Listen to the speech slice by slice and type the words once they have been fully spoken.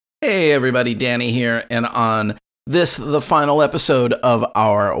Hey everybody, Danny here, and on this, the final episode of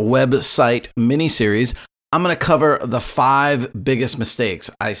our website mini-series, I'm going to cover the 5 biggest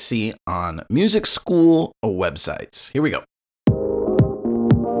mistakes I see on music school websites. Here we go.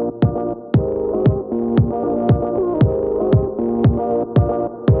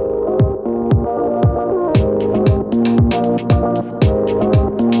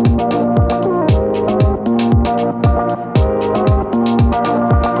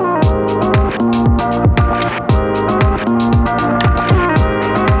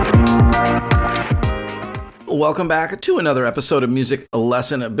 Welcome back to another episode of Music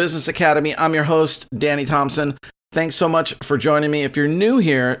Lesson Business Academy. I'm your host, Danny Thompson. Thanks so much for joining me. If you're new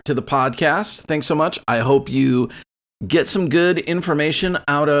here to the podcast, thanks so much. I hope you get some good information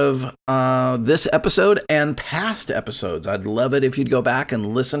out of this episode and past episodes. I'd love it if you'd go back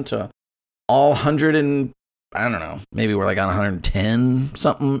and listen to all 100 and, I don't know, maybe we're like on 110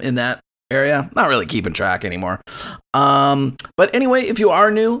 something in that area. Not really keeping track anymore. But anyway, if you are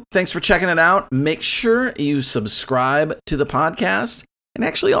new, thanks for checking it out. Make sure you subscribe to the podcast, and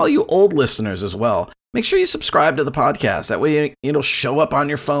actually all you old listeners as well. Make sure you subscribe to the podcast. That way it'll show up on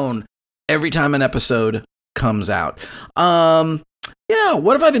your phone every time an episode comes out. What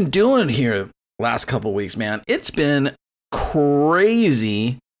have I been doing here last couple weeks, man? It's been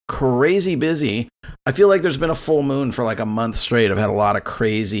crazy busy. I feel like there's been a full moon for like a month straight. I've had a lot of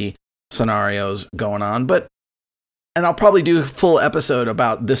crazy scenarios going on, and I'll probably do a full episode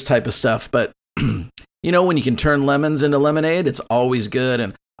about this type of stuff, but you know, when you can turn lemons into lemonade, it's always good.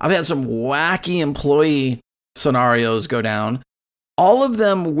 And I've had some wacky employee scenarios go down, all of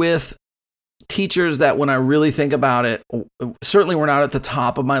them with teachers that, when I really think about it, certainly were not at the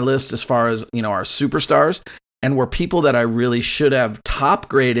top of my list as far as, you know, our superstars, and were people that I really should have top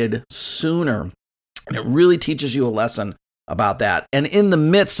graded sooner. And it really teaches you a lesson about that. And in the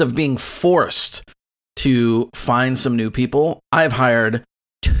midst of being forced to find some new people, I've hired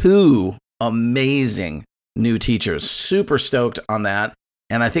 2 amazing new teachers. Super stoked on that.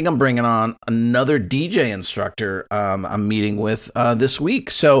 And I think I'm bringing on another DJ instructor I'm meeting with this week.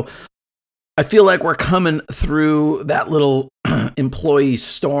 So I feel like we're coming through that little employee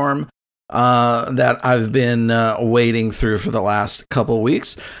storm that I've been wading through for the last couple of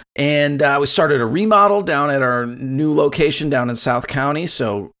weeks. And we started a remodel down at our new location down in South County.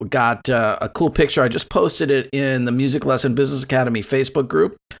 So we got a cool picture. I just posted it in the Music Lesson Business Academy Facebook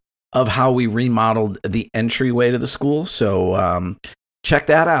group of how we remodeled the entryway to the school. So check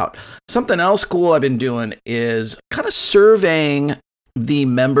that out. Something else cool I've been doing is kind of surveying the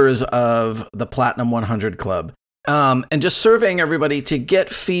members of the Platinum 100 Club. And just surveying everybody to get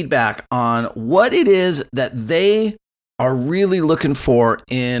feedback on what it is that they are really looking for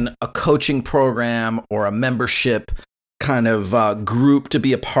in a coaching program or a membership kind of group to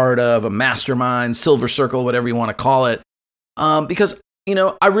be a part of, a mastermind, silver circle, whatever you want to call it. Because, you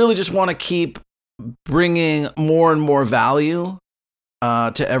know, I really just want to keep bringing more and more value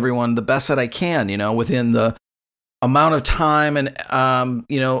to everyone the best that I can, you know, within the amount of time and,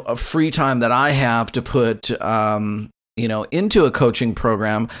 of free time that I have to put, into a coaching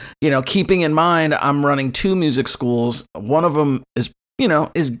program, keeping in mind, I'm running 2 music schools. One of them is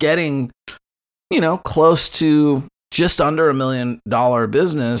getting, close to just under $1 million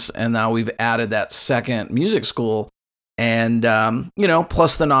business. And now we've added that second music school and,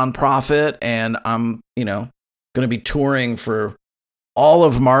 plus the nonprofit. And I'm, going to be touring for all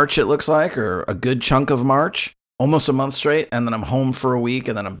of March, it looks like, or a good chunk of March. Almost a month straight, and then I'm home for a week,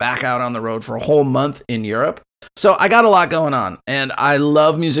 and then I'm back out on the road for a whole month in Europe. So I got a lot going on, and I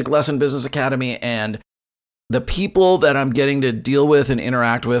love Music Lesson Business Academy, and the people that I'm getting to deal with and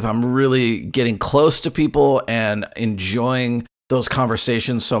interact with, I'm really getting close to people and enjoying those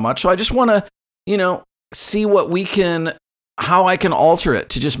conversations so much. So I just want to, see how I can alter it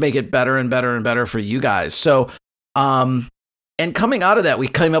to just make it better and better and better for you guys. So, and coming out of that, we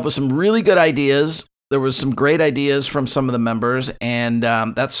came up with some really good ideas. There was some great ideas from some of the members, and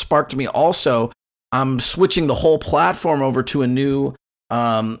that sparked me also. I'm switching the whole platform over to a new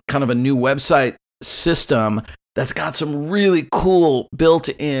kind of a new website system that's got some really cool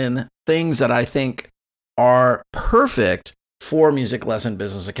built-in things that I think are perfect for Music Lesson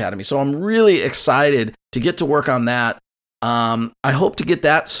Business Academy. So I'm really excited to get to work on that. I hope to get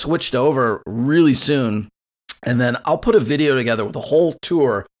that switched over really soon, and then I'll put a video together with a whole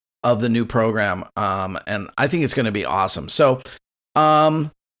tour of the new program. And I think it's going to be awesome. So,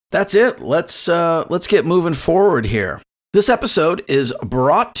 that's it. Let's get moving forward here. This episode is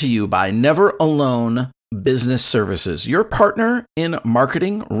brought to you by Never Alone Business Services, your partner in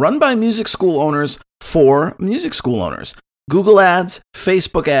marketing run by music school owners for music school owners. Google ads,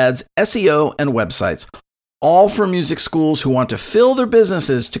 Facebook ads, SEO, and websites, all for music schools who want to fill their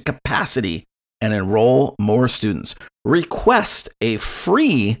businesses to capacity and enroll more students. Request a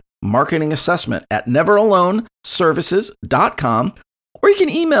free marketing assessment at neveraloneservices.com, or you can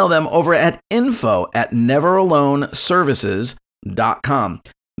email them over at info@neveraloneservices.com.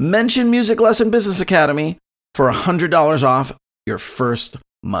 Mention Music Lesson Business Academy for $100 off your first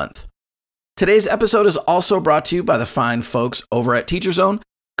month. Today's episode is also brought to you by the fine folks over at TeacherZone.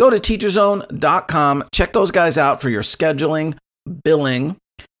 Go to teacherzone.com. Check those guys out for your scheduling, billing,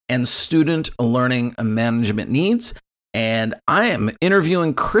 and student learning management needs. And I am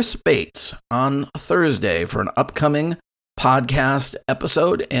interviewing Chris Bates on Thursday for an upcoming podcast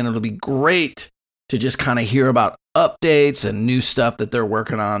episode. And it'll be great to just kind of hear about updates and new stuff that they're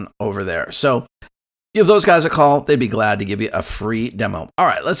working on over there. So give those guys a call. They'd be glad to give you a free demo. All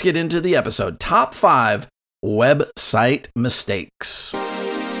right, let's get into the episode. Top 5 website mistakes.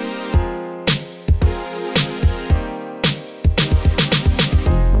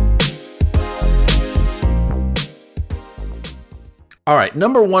 All right,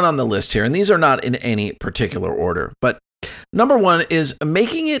 number 1 on the list here, and these are not in any particular order, but number 1 is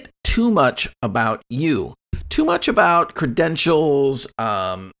making it too much about you, too much about credentials,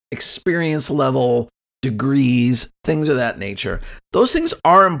 experience level, degrees, things of that nature. Those things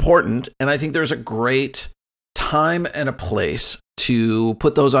are important, and I think there's a great time and a place to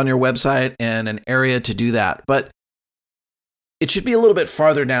put those on your website and an area to do that. But it should be a little bit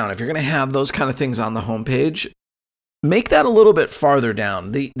farther down. If you're going to have those kind of things on the homepage, make that a little bit farther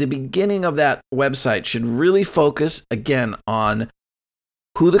down. The beginning of that website should really focus, again, on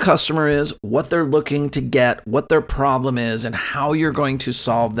who the customer is, what they're looking to get, what their problem is, and how you're going to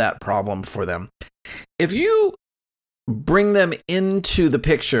solve that problem for them. If you bring them into the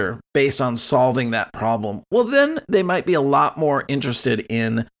picture based on solving that problem, well, then they might be a lot more interested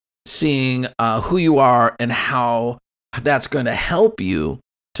in seeing who you are and how that's going to help you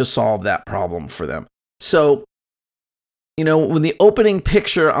to solve that problem for them. So, when the opening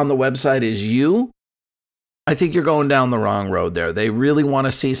picture on the website is you, I think you're going down the wrong road there. They really want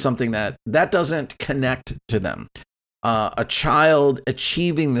to see something that doesn't connect to them. A child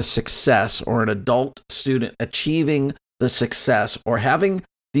achieving the success, or an adult student achieving the success, or having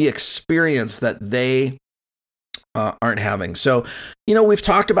the experience that they aren't having. So, we've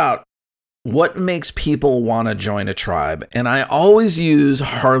talked about what makes people want to join a tribe. And I always use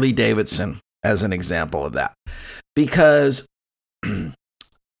Harley Davidson as an example of that. Because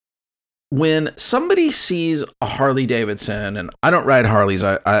when somebody sees a Harley Davidson, and I don't ride Harleys,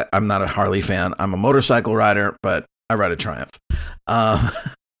 I'm not a Harley fan. I'm a motorcycle rider, but I ride a Triumph. I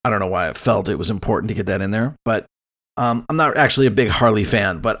don't know why I felt it was important to get that in there, but I'm not actually a big Harley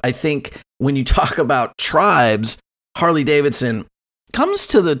fan. But I think when you talk about tribes, Harley Davidson comes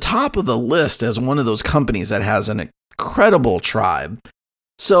to the top of the list as one of those companies that has an incredible tribe.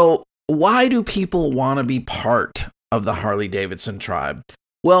 So why do people want to be part of the Harley Davidson tribe?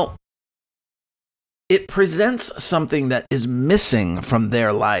 Well, it presents something that is missing from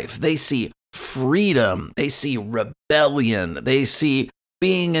their life. They see freedom, they see rebellion, they see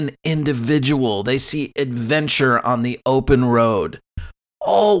being an individual, they see adventure on the open road.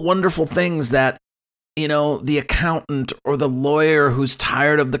 All wonderful things that, the accountant or the lawyer who's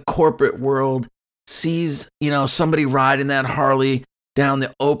tired of the corporate world sees, somebody riding that Harley down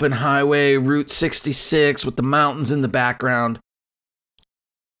the open highway, Route 66, with the mountains in the background.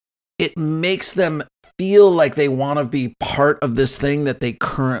 It makes them feel like they want to be part of this thing that they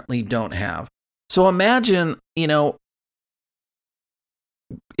currently don't have. So imagine,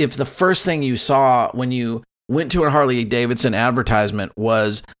 if the first thing you saw when you went to a Harley Davidson advertisement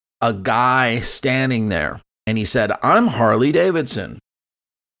was a guy standing there and he said, "I'm Harley Davidson.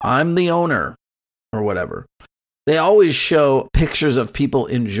 I'm the owner," or whatever. They always show pictures of people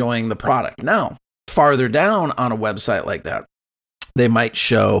enjoying the product. Now, farther down on a website like that, they might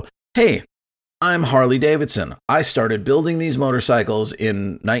show, "Hey, I'm Harley Davidson. I started building these motorcycles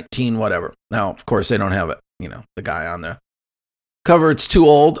in 19 whatever." Now, of course, they don't have it, the guy on the cover. It's too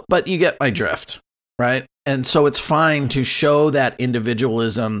old, but you get my drift, right? And so it's fine to show that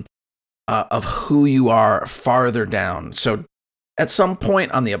individualism of who you are farther down. So at some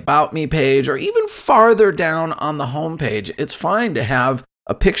point on the About Me page, or even farther down on the homepage, it's fine to have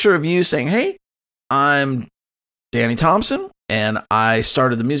a picture of you saying, "Hey, I'm Danny Thompson, and I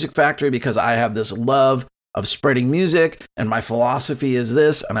started the Music Factory because I have this love of spreading music, and my philosophy is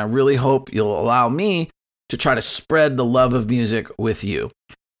this, and I really hope you'll allow me to try to spread the love of music with you."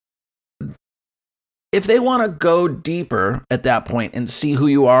 If they want to go deeper at that point and see who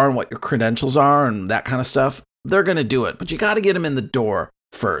you are and what your credentials are and that kind of stuff, they're going to do it, but you got to get them in the door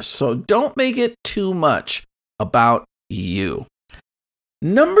first. So don't make it too much about you.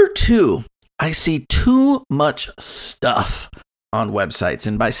 Number 2, I see too much stuff on websites.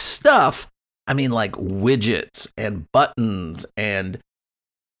 And by stuff, I mean like widgets and buttons and,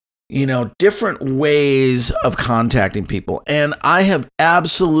 different ways of contacting people. And I have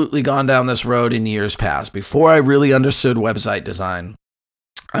absolutely gone down this road in years past. Before I really understood website design,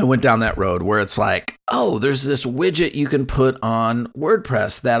 I went down that road where it's like, oh, there's this widget you can put on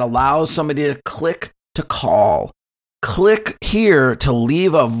WordPress that allows somebody to click to call. Click here to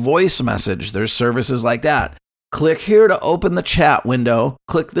leave a voice message. There's services like that. Click here to open the chat window.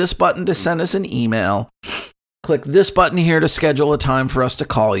 Click this button to send us an email. Click this button here to schedule a time for us to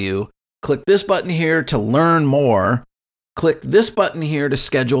call you. Click this button here to learn more. Click this button here to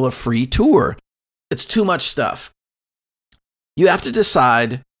schedule a free tour. It's too much stuff. You have to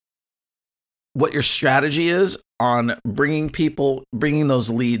decide what your strategy is on bringing those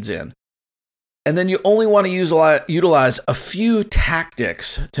leads in. And then you only want to utilize a few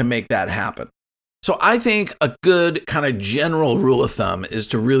tactics to make that happen. So I think a good kind of general rule of thumb is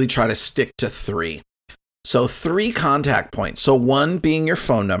to really try to stick to 3. So 3 contact points. So 1 being your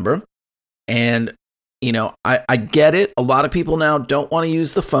phone number. And, I get it. A lot of people now don't want to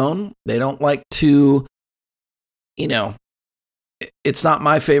use the phone. They don't like to, it's not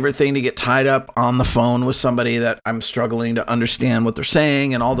my favorite thing to get tied up on the phone with somebody that I'm struggling to understand what they're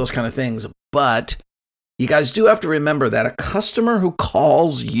saying and all those kind of things. But you guys do have to remember that a customer who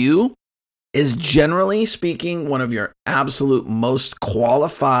calls you is generally speaking one of your absolute most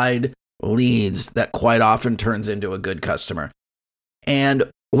qualified leads that quite often turns into a good customer.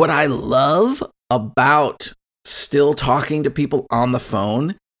 And what I love about still talking to people on the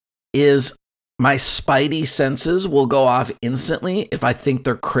phone is my spidey senses will go off instantly if I think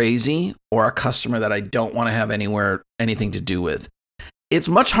they're crazy or a customer that I don't want to have anything to do with. It's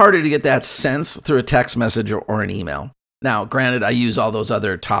much harder to get that sense through a text message or an email. Now, granted, I use all those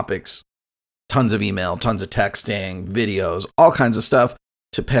other topics, tons of email, tons of texting, videos, all kinds of stuff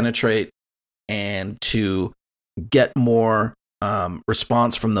to penetrate and to get more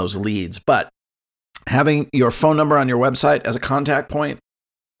response from those leads. But having your phone number on your website as a contact point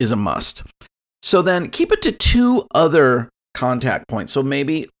is a must. So then keep it to 2 other contact points. So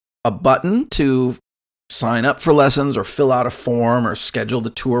maybe a button to sign up for lessons or fill out a form or schedule the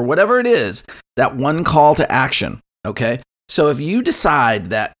tour, whatever it is, that one call to action. Okay. So if you decide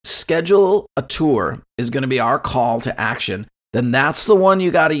that schedule a tour is going to be our call to action, then that's the one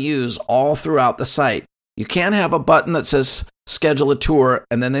you got to use all throughout the site. You can't have a button that says schedule a tour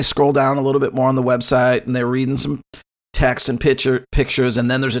and then they scroll down a little bit more on the website and they're reading some text and pictures,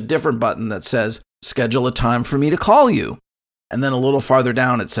 and then there's a different button that says schedule a time for me to call you. And then a little farther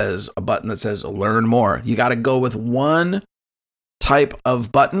down, it says a button that says learn more. You got to go with one type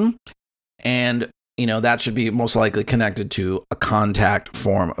of button, and that should be most likely connected to a contact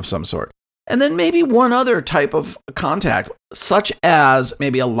form of some sort. And then maybe one other type of contact, such as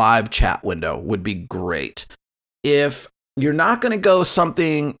maybe a live chat window would be great. If you're not going to go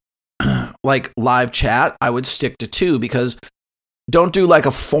something like live chat, I would stick to 2, because don't do like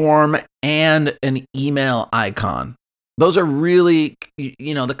a form and an email icon. Those are really,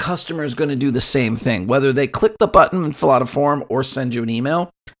 the customer is going to do the same thing. Whether they click the button and fill out a form or send you an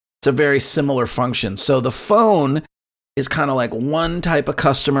email, it's a very similar function. So the phone is kind of like one type of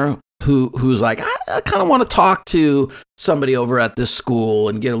customer who's like, I kind of want to talk to somebody over at this school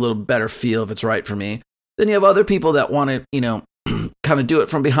and get a little better feel if it's right for me. Then you have other people that want to, kind of do it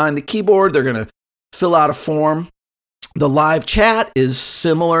from behind the keyboard. They're going to fill out a form. The live chat is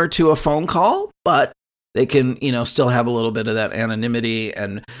similar to a phone call, but they can, still have a little bit of that anonymity,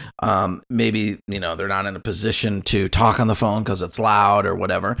 and maybe, they're not in a position to talk on the phone because it's loud or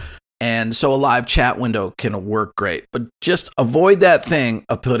whatever. And so a live chat window can work great, but just avoid that thing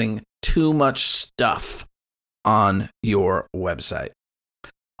of putting too much stuff on your website.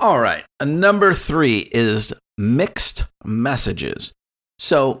 All right. Number 3 is mixed messages.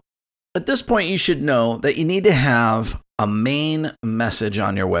 So at this point, you should know that you need to have a main message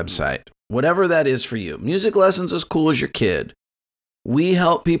on your website, whatever that is for you. Music lessons as cool as your kid. We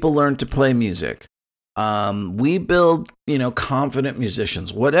help people learn to play music. We build, confident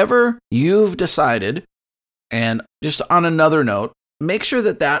musicians, whatever you've decided. And just on another note, make sure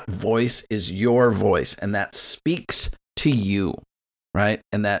that voice is your voice and that speaks to you, right?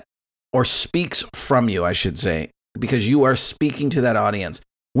 And or speaks from you, I should say, because you are speaking to that audience.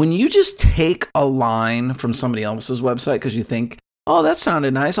 When you just take a line from somebody else's website because you think, oh, that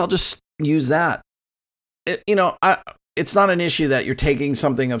sounded nice, I'll just use that. It's it's not an issue that you're taking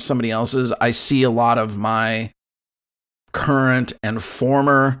something of somebody else's. I see a lot of my current and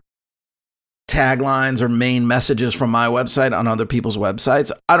former taglines or main messages from my website on other people's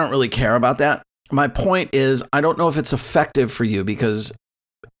websites. I don't really care about that. My point is, I don't know if it's effective for you because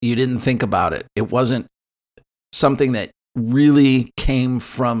you didn't think about it. It wasn't something that really came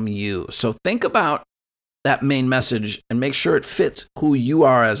from you. So think about that main message and make sure it fits who you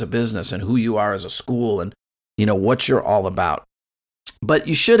are as a business and who you are as a school and, what you're all about. But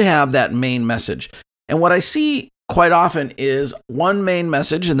you should have that main message. And what I see quite often is one main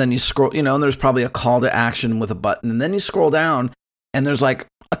message, and then you scroll, and there's probably a call to action with a button, and then you scroll down and there's like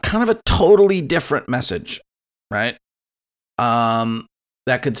a kind of a totally different message, right?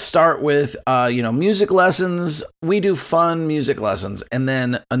 That could start with, music lessons. We do fun music lessons. And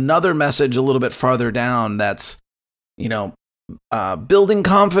then another message a little bit farther down that's, building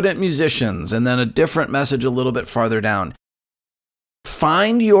confident musicians. And then a different message a little bit farther down.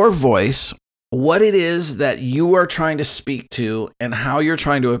 Find your voice, what it is that you are trying to speak to and how you're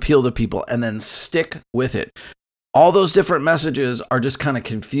trying to appeal to people, and then stick with it. All those different messages are just kind of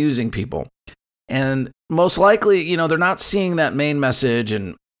confusing people. And most likely, they're not seeing that main message.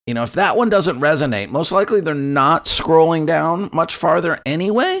 And, if that one doesn't resonate, most likely they're not scrolling down much farther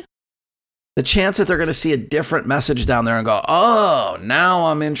anyway. The chance that they're going to see a different message down there and go, oh, now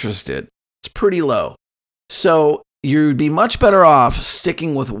I'm interested, it's pretty low. So you'd be much better off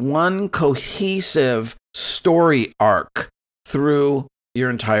sticking with one cohesive story arc through your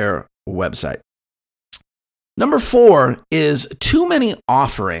entire website. Number 4 is too many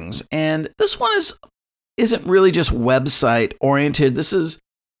offerings. And this one isn't really just website oriented. This is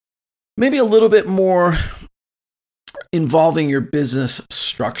maybe a little bit more involving your business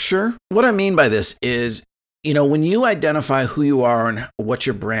structure. What I mean by this is, when you identify who you are and what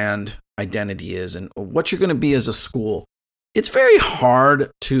your brand identity is and what you're going to be as a school, it's very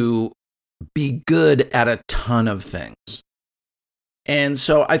hard to be good at a ton of things. And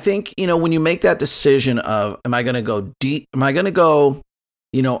so I think, when you make that decision of, am I going to go deep? Am I going to go,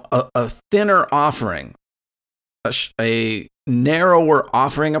 a thinner offering, a narrower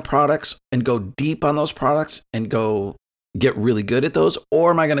offering of products and go deep on those products and go get really good at those?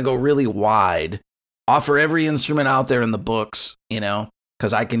 Or am I going to go really wide, offer every instrument out there in the books,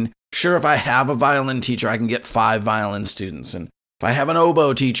 because if I have a violin teacher, I can get 5 violin students. And if I have an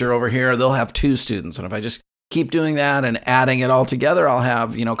oboe teacher over here, they'll have 2 students. And if I just keep doing that and adding it all together, I'll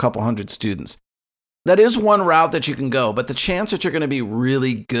have, a couple hundred students. That is one route that you can go, but the chance that you're going to be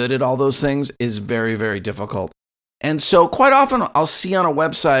really good at all those things is very, very difficult. And so quite often I'll see on a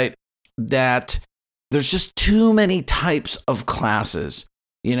website that there's just too many types of classes,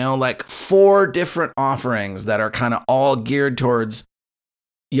 like 4 different offerings that are kind of all geared towards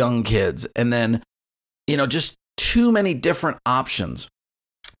young kids. And then, just too many different options.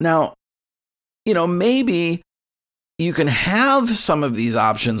 Now, maybe you can have some of these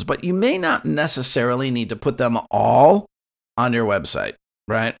options, but you may not necessarily need to put them all on your website,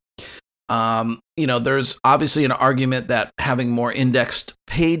 right? There's obviously an argument that having more indexed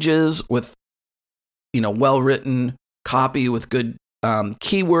pages with, well-written copy with good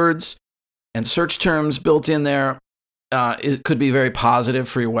keywords and search terms built in there, it could be very positive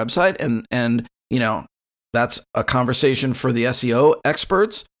for your website. And that's a conversation for the SEO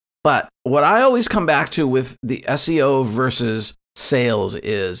experts. But what I always come back to with the SEO versus sales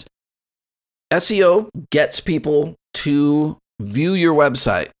is SEO gets people to view your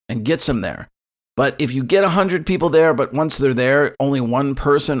website and gets them there. But if you get 100 people there, but once they're there, only one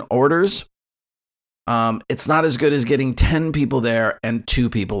person orders, it's not as good as getting 10 people there and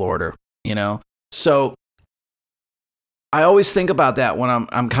 2 people order, So I always think about that when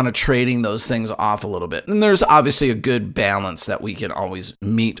I'm kind of trading those things off a little bit. And there's obviously a good balance that we can always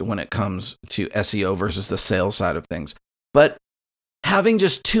meet when it comes to SEO versus the sales side of things. But having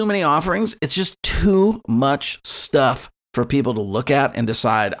just too many offerings, it's just too much stuff for people to look at and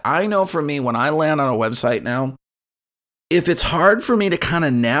decide. I know for me, when I land on a website now, if it's hard for me to kind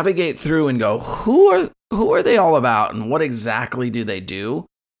of navigate through and go, who are they all about and what exactly do they do?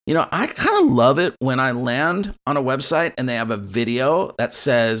 I kind of love it when I land on a website and they have a video that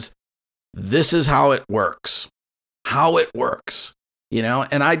says, this is how it works,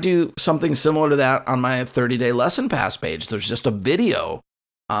 and I do something similar to that on my 30-day lesson pass page. There's just a video,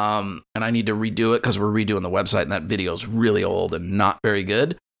 and I need to redo it because we're redoing the website and that video is really old and not very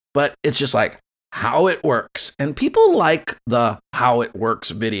good, but it's just like how it works. And people like the how it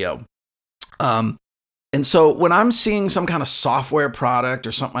works video. And so when I'm seeing some kind of software product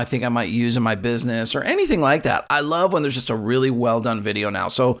or something I think I might use in my business or anything like that, I love when there's just a really well done video now.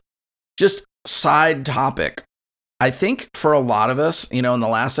 So just side topic. I think for a lot of us, in the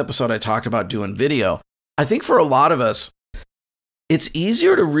last episode I talked about doing video. I think for a lot of us, it's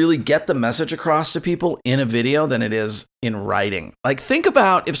easier to really get the message across to people in a video than it is in writing. Like, think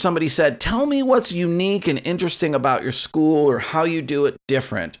about if somebody said, tell me what's unique and interesting about your school or how you do it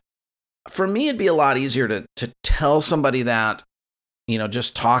different. For me, it'd be a lot easier to tell somebody that,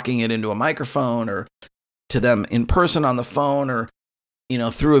 just talking it into a microphone or to them in person on the phone or,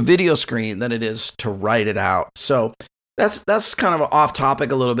 through a video screen than it is to write it out. So that's kind of off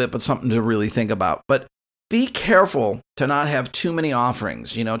topic a little bit, but something to really think about. But be careful to not have too many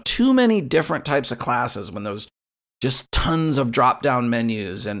offerings, too many different types of classes when there's just tons of drop-down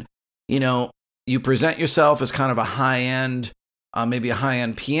menus and, you present yourself as kind of a high-end, maybe a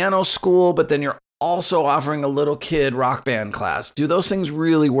high-end piano school, but then you're also offering a little kid rock band class. Do those things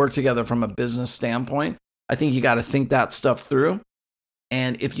really work together from a business standpoint? I think you got to think that stuff through.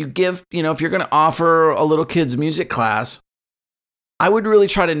 And if you give, if you're going to offer a little kid's music class, I would really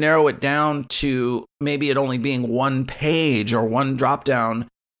try to narrow it down to maybe it only being one page or one drop down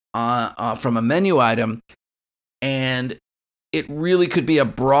from a menu item. And it really could be a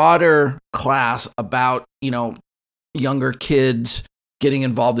broader class about, younger kids getting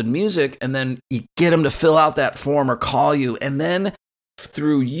involved in music. And then you get them to fill out that form or call you. And then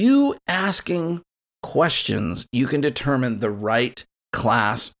through you asking questions, you can determine the right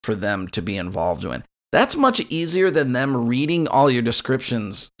class for them to be involved in. That's much easier than them reading all your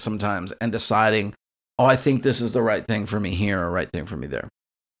descriptions sometimes and deciding, oh, I think this is the right thing for me here or right thing for me there.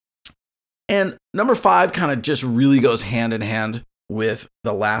 And number 5 kind of just really goes hand in hand with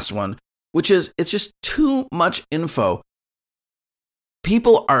the last one, which is it's just too much info.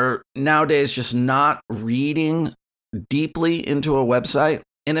 People are nowadays just not reading deeply into a website.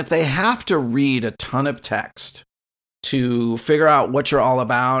 And if they have to read a ton of text to figure out what you're all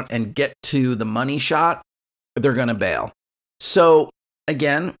about and get to the money shot, they're going to bail. So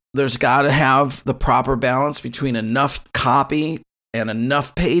again, there's got to have the proper balance between enough copy and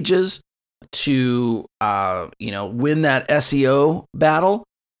enough pages to, win that SEO battle.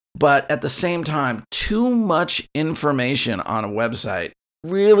 But at the same time, too much information on a website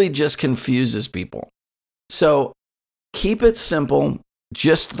really just confuses people. So keep it simple,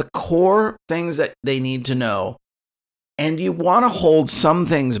 just the core things that they need to know. And you want to hold some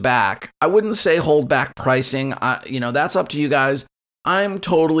things back. I wouldn't say hold back pricing. That's up to you guys. I'm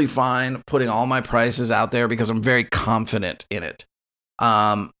totally fine putting all my prices out there because I'm very confident in it.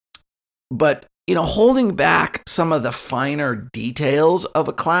 But holding back some of the finer details of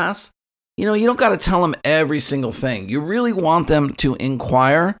a class, you don't got to tell them every single thing. You really want them to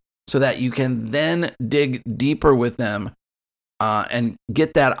inquire so that you can then dig deeper with them and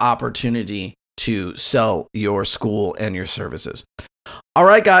get that opportunity to sell your school and your services. All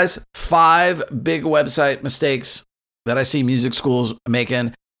right, guys, 5 big website mistakes that I see music schools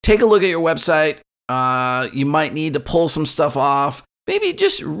making. Take a look at your website. You might need to pull some stuff off. Maybe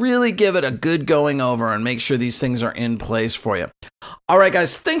just really give it a good going over and make sure these things are in place for you. All right,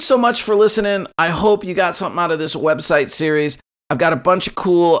 guys, thanks so much for listening. I hope you got something out of this website series. I've got a bunch of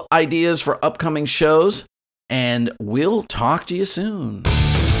cool ideas for upcoming shows, and we'll talk to you soon.